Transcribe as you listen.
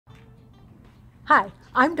Hi,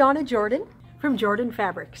 I'm Donna Jordan from Jordan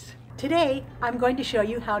Fabrics. Today, I'm going to show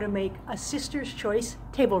you how to make a Sister's Choice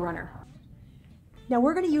table runner. Now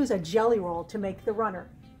we're going to use a jelly roll to make the runner,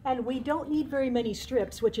 and we don't need very many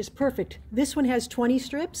strips, which is perfect. This one has 20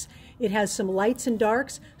 strips. It has some lights and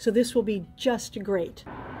darks, so this will be just great.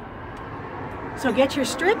 So get your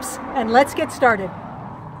strips and let's get started.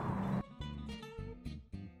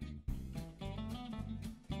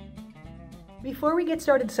 Before we get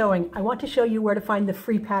started sewing, I want to show you where to find the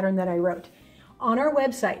free pattern that I wrote. On our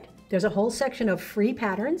website, there's a whole section of free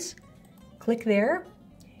patterns. Click there,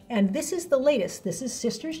 and this is the latest. This is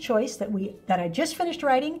Sister's Choice that I just finished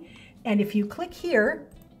writing, and if you click here,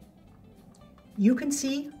 you can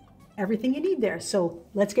see everything you need there. So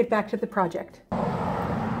let's get back to the project.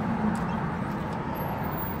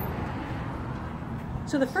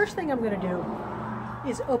 So the first thing I'm going to do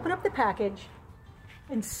is open up the package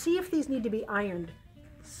and see if these need to be ironed.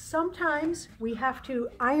 Sometimes we have to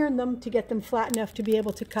iron them to get them flat enough to be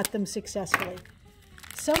able to cut them successfully.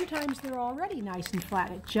 Sometimes they're already nice and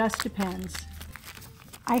flat. It just depends.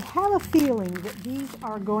 I have a feeling that these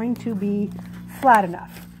are going to be flat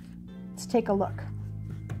enough. Let's take a look.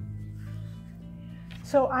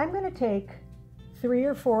 So I'm going to take 3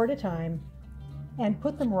 or 4 at a time and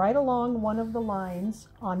put them right along one of the lines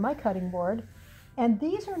on my cutting board. And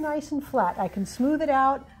these are nice and flat. I can smooth it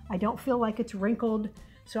out. I don't feel like it's wrinkled.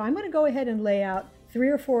 So I'm going to go ahead and lay out 3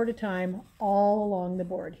 or 4 at a time all along the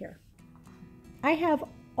board here. I have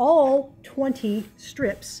all 20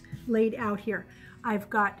 strips laid out here. I've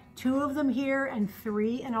got 2 of them here and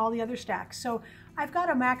 3 in all the other stacks. So I've got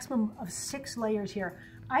a maximum of 6 layers here.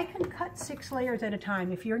 I can cut 6 layers at a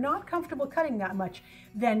time. If you're not comfortable cutting that much,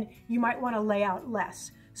 then you might want to lay out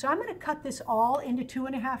less. So I'm going to cut this all into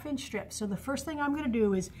 2.5-inch strips. So the first thing I'm going to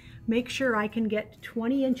do is make sure I can get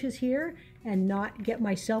 20 inches here and not get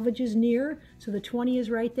my selvages near. So the 20 is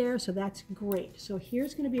right there, so that's great. So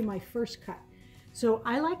here's going to be my first cut. So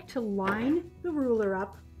I like to line the ruler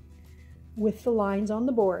up with the lines on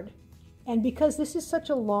the board. And because this is such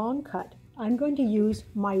a long cut, I'm going to use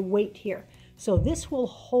my weight here. So this will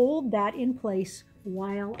hold that in place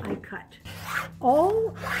while I cut.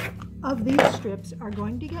 All of these strips are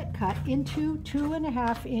going to get cut into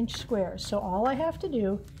 2.5-inch squares. So all I have to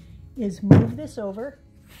do is move this over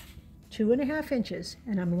 2.5 inches,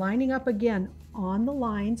 and I'm lining up again on the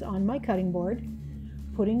lines on my cutting board,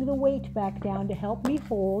 putting the weight back down to help me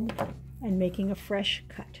hold and making a fresh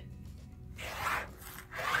cut.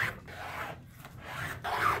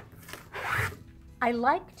 I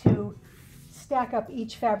like to stack up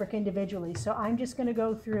each fabric individually, so I'm just going to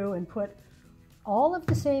go through and put all of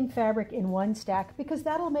the same fabric in one stack because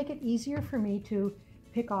that'll make it easier for me to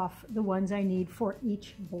pick off the ones I need for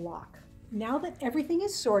each block. Now that everything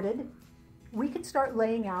is sorted, we can start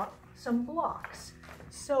laying out some blocks.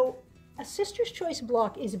 So a Sister's Choice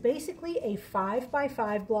block is basically a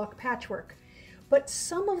 5x5 block patchwork, but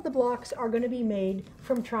some of the blocks are going to be made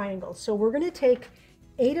from triangles. So we're going to take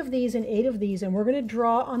 8 of these and 8 of these, and we're going to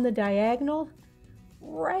draw on the diagonal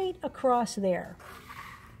right across there.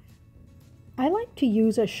 I like to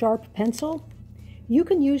use a sharp pencil. You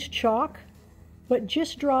can use chalk, but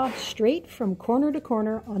just draw straight from corner to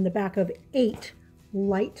corner on the back of 8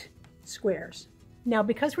 light squares. Now,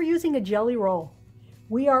 because we're using a jelly roll,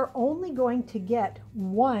 we are only going to get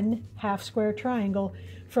 1 half square triangle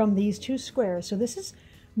from these 2 squares. So this is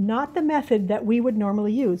not the method that we would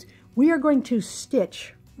normally use. We are going to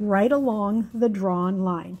stitch right along the drawn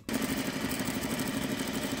line.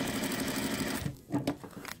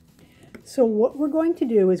 So what we're going to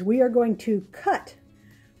do is we are going to cut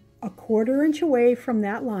 1/4 inch away from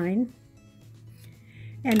that line,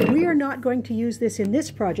 and we are not going to use this in this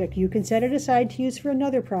project. You can set it aside to use for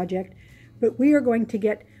another project, but we are going to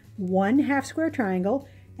get 1 half square triangle,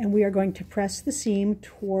 and we are going to press the seam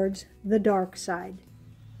towards the dark side.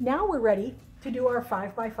 Now we're ready to do our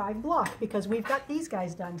 5x5 block because we've got these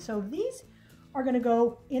guys done. So these are going to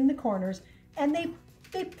go in the corners, and they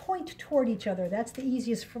point toward each other. That's the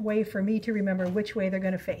easiest way for me to remember which way they're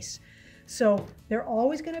going to face. So they're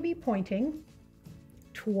always going to be pointing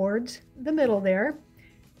towards the middle there,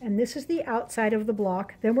 and this is the outside of the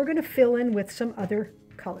block. Then we're going to fill in with some other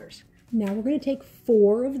colors. Now we're going to take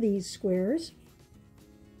 4 of these squares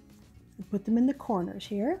and put them in the corners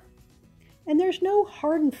here. And there's no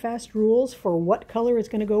hard and fast rules for what color is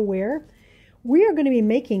going to go where. We are going to be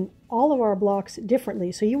making all of our blocks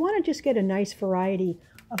differently, so you want to just get a nice variety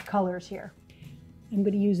of colors here. I'm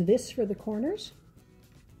going to use this for the corners.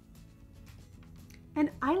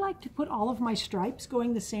 And I like to put all of my stripes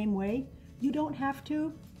going the same way. You don't have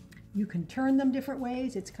to. You can turn them different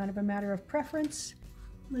ways. It's kind of a matter of preference.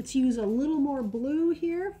 Let's use a little more blue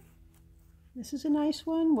here. This is a nice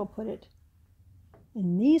one. We'll put it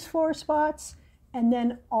in these 4 spots. And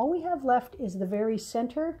then all we have left is the very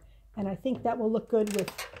center. And I think that will look good with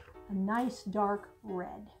a nice dark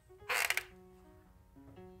red.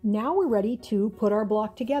 Now we're ready to put our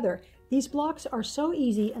block together. These blocks are so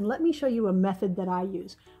easy, and let me show you a method that I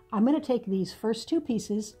use. I'm going to take these first 2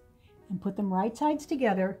 pieces and put them right sides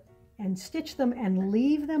together and stitch them and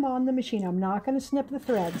leave them on the machine. I'm not going to snip the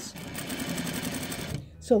threads.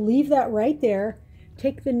 So leave that right there.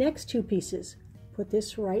 Take the next 2 pieces, put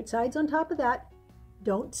this right sides on top of that.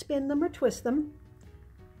 Don't spin them or twist them.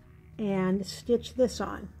 And stitch this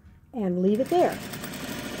on and leave it there.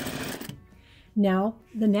 Now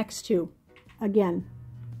the next 2, again,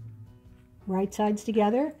 right sides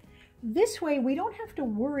together. This way we don't have to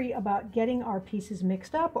worry about getting our pieces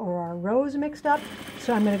mixed up or our rows mixed up.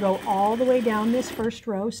 So I'm going to go all the way down this first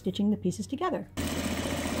row, stitching the pieces together.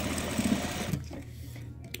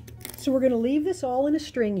 So we're going to leave this all in a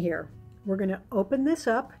string here. We're going to open this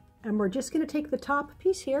up, and we're just going to take the top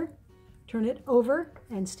piece here, turn it over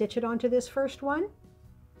and stitch it onto this first one.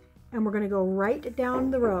 And we're going to go right down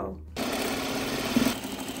the row.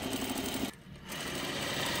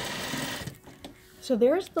 So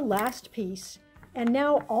there's the last piece, and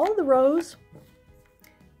now all the rows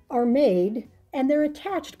are made and they're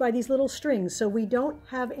attached by these little strings, so we don't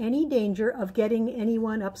have any danger of getting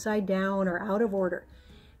anyone upside down or out of order.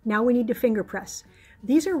 Now we need to finger press.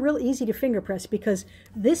 These are real easy to finger press because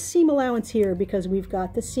this seam allowance here, because we've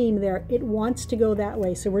got the seam there, it wants to go that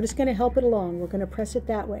way, so we're just going to help it along. We're going to press it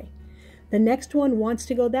that way. The next one wants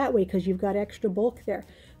to go that way because you've got extra bulk there.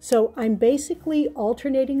 So I'm basically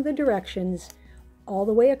alternating the directions all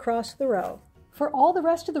the way across the row. For all the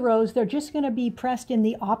rest of the rows, they're just going to be pressed in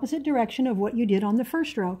the opposite direction of what you did on the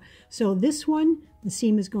first row. So this one, the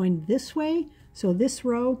seam is going this way. So this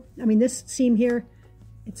row, this seam here,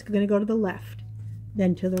 it's going to go to the left,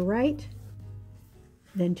 then to the right,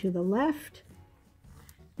 then to the left,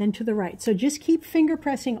 then to the right. So just keep finger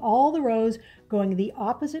pressing all the rows going the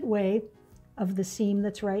opposite way of the seam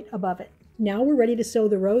that's right above it. Now we're ready to sew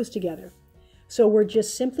the rows together. So we're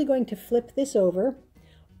just simply going to flip this over.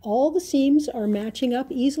 All the seams are matching up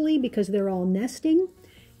easily because they're all nesting,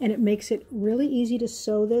 and it makes it really easy to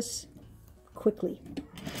sew this quickly.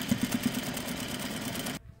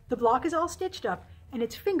 The block is all stitched up and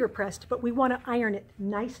it's finger pressed, but we want to iron it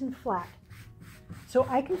nice and flat. So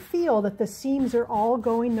I can feel that the seams are all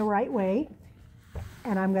going the right way,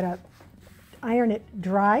 and I'm going to iron it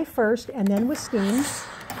dry first and then with steam.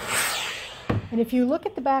 And if you look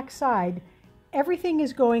at the back side, everything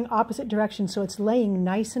is going opposite direction, so it's laying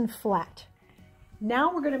nice and flat.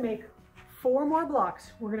 Now we're going to make 4 more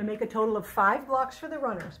blocks. We're going to make a total of 5 blocks for the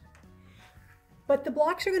runners. But the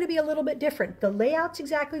blocks are going to be a little bit different. The layout's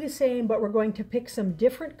exactly the same, but we're going to pick some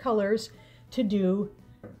different colors to do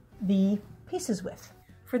the pieces with.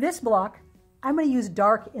 For this block, I'm going to use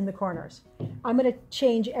dark in the corners. I'm going to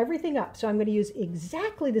change everything up. So I'm going to use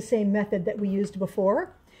exactly the same method that we used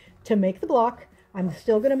before to make the block. I'm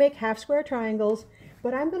still going to make half square triangles,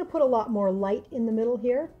 but I'm going to put a lot more light in the middle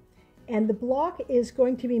here. And the block is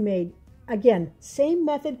going to be made, again, same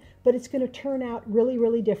method, but it's going to turn out really,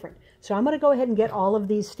 really different. So I'm going to go ahead and get all of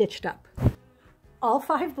these stitched up. All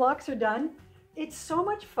 5 blocks are done. It's so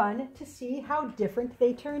much fun to see how different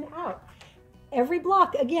they turn out. Every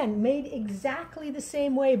block, again, made exactly the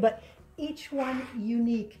same way, but each one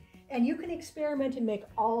unique. And you can experiment and make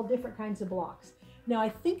all different kinds of blocks. Now I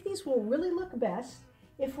think these will really look best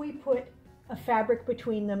if we put a fabric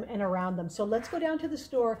between them and around them. So let's go down to the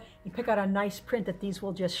store and pick out a nice print that these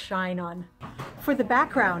will just shine on. For the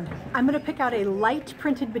background, I'm going to pick out a light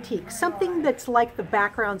printed batik, something that's like the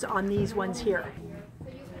backgrounds on these ones here.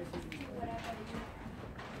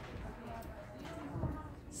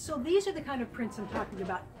 So these are the kind of prints I'm talking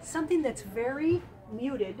about, something that's very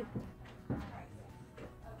muted.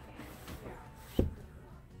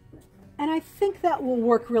 And I think that will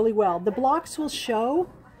work really well. The blocks will show,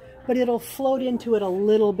 but it'll float into it a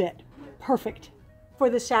little bit. Perfect. For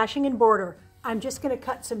the sashing and border, I'm just going to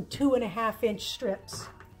cut some 2.5-inch strips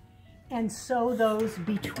and sew those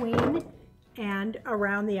between and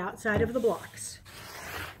around the outside of the blocks.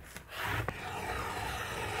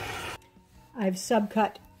 I've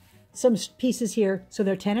subcut some pieces here, so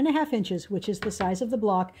they're 10.5 inches, which is the size of the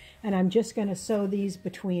block, and I'm just going to sew these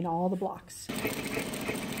between all the blocks.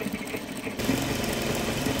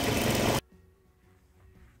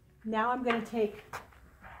 Now I'm going to take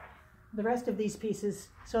the rest of these pieces,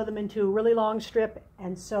 sew them into a really long strip,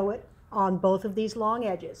 and sew it on both of these long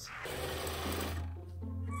edges.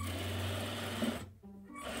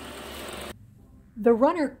 The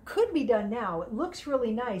runner could be done now. It looks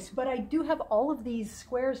really nice, but I do have all of these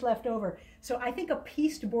squares left over. So I think a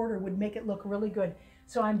pieced border would make it look really good.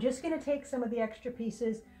 So I'm just going to take some of the extra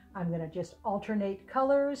pieces. I'm going to just alternate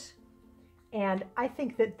colors. And I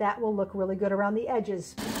think that that will look really good around the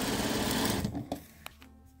edges.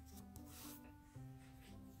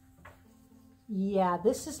 Yeah,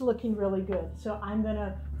 this is looking really good. So I'm going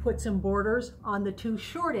to put some borders on the two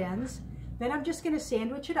short ends. Then I'm just going to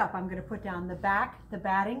sandwich it up. I'm going to put down the back, the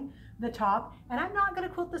batting, the top, and I'm not going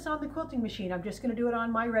to quilt this on the quilting machine. I'm just going to do it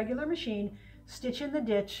on my regular machine, stitch in the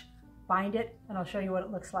ditch, bind it, and I'll show you what it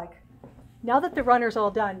looks like. Now that the runner's all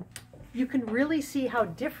done, you can really see how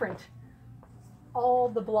different all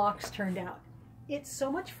the blocks turned out. It's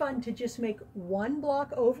so much fun to just make one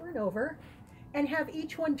block over and over and have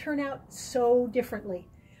each one turn out so differently.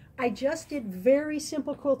 I just did very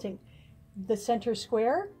simple quilting. The center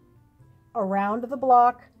square, around the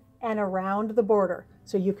block, and around the border.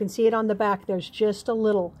 So you can see it on the back, there's just a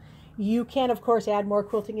little. You can, of course, add more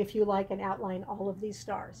quilting if you like and outline all of these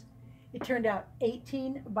stars. It turned out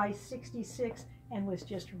 18 by 66 and was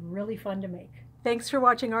just really fun to make. Thanks for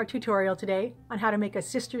watching our tutorial today on how to make a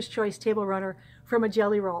Sister's Choice table runner from a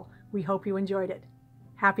jelly roll. We hope you enjoyed it.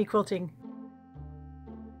 Happy quilting!